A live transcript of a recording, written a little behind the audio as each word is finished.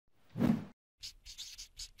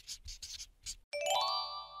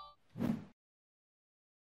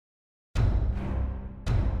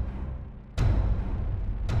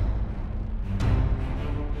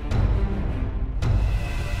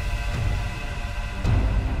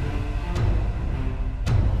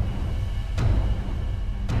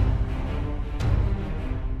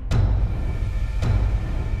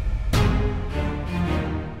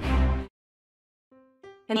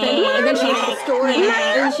And then she went to the store and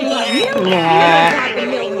then she got milk.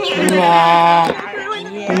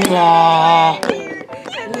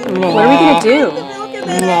 What are we gonna do?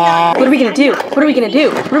 What are we gonna do? What are we gonna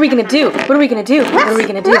do? What are we gonna do? What are we gonna do? What are we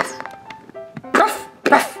gonna do?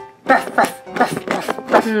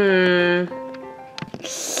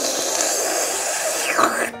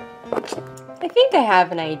 I think I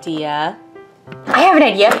have an idea. I have an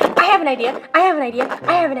idea. I have an idea. I have an idea.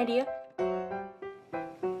 I have an idea.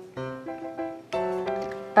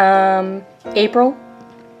 April?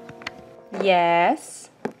 Yes?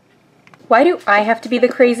 Why do I have to be the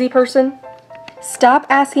crazy person? Stop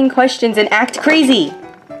asking questions and act crazy!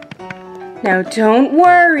 Now don't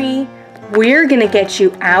worry, we're gonna get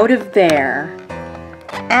you out of there.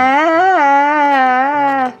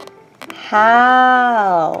 Ah!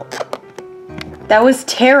 Help! That was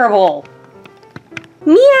terrible.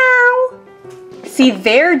 Meow! See,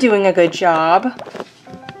 they're doing a good job.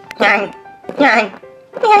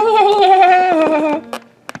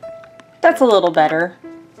 That's a little better.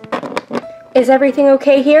 Is everything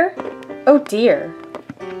okay here? Oh dear.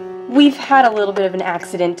 We've had a little bit of an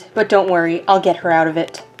accident, but don't worry, I'll get her out of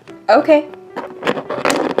it. Okay.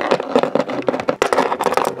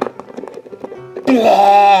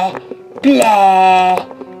 Blah, blah,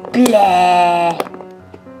 blah.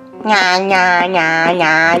 Nya, nya, nya,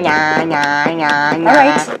 nya, nya, nya, nya, nya. All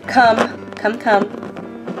right, come.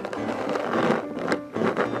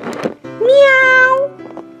 Meow.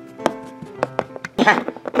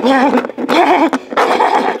 Meow.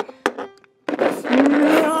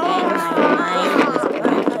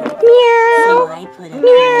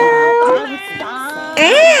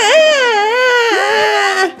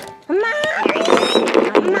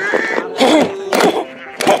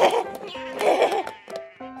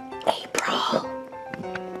 April,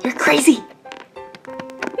 you're crazy.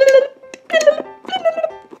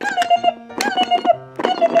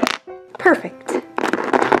 Perfect.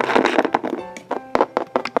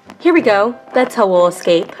 Here we go. That's how we'll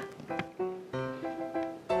escape.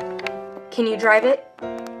 Can you drive it?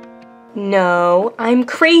 No, I'm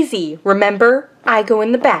crazy. Remember, I go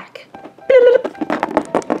in the back.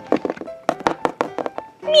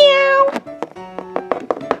 Meow.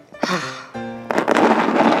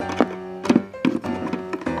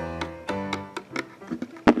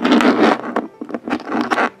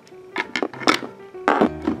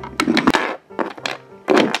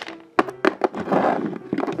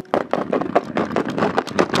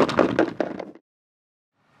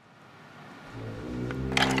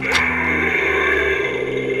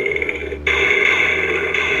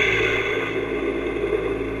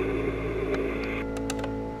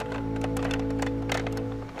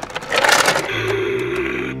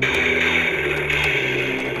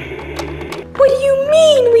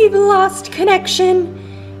 We've lost connection.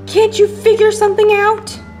 Can't you figure something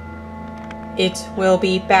out? It will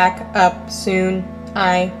be back up soon,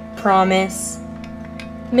 I promise.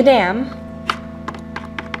 Madame?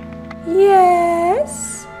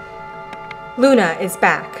 Yes? Luna is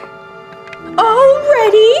back.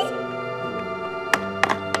 Already?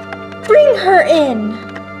 Bring her in.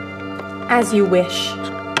 As you wish.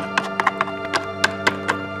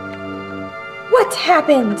 What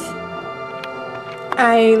happened?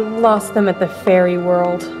 I lost them at the fairy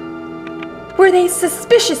world. Were they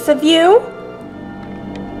suspicious of you?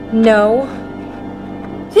 No.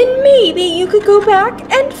 Then maybe you could go back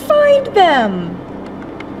and find them.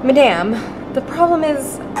 Madame, the problem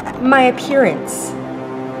is my appearance.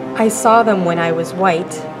 I saw them when I was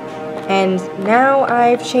white, and now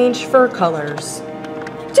I've changed fur colors.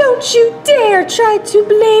 Don't you dare try to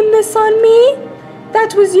blame this on me!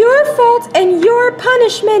 That was your fault and your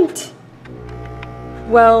punishment!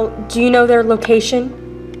 Well, do you know their location?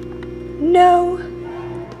 No.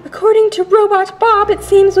 According to Robot Bob, it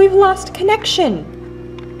seems we've lost connection.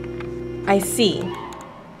 I see.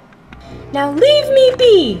 Now leave me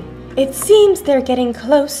be! It seems they're getting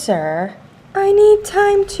closer. I need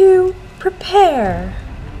time to prepare.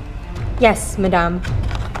 Yes, madame.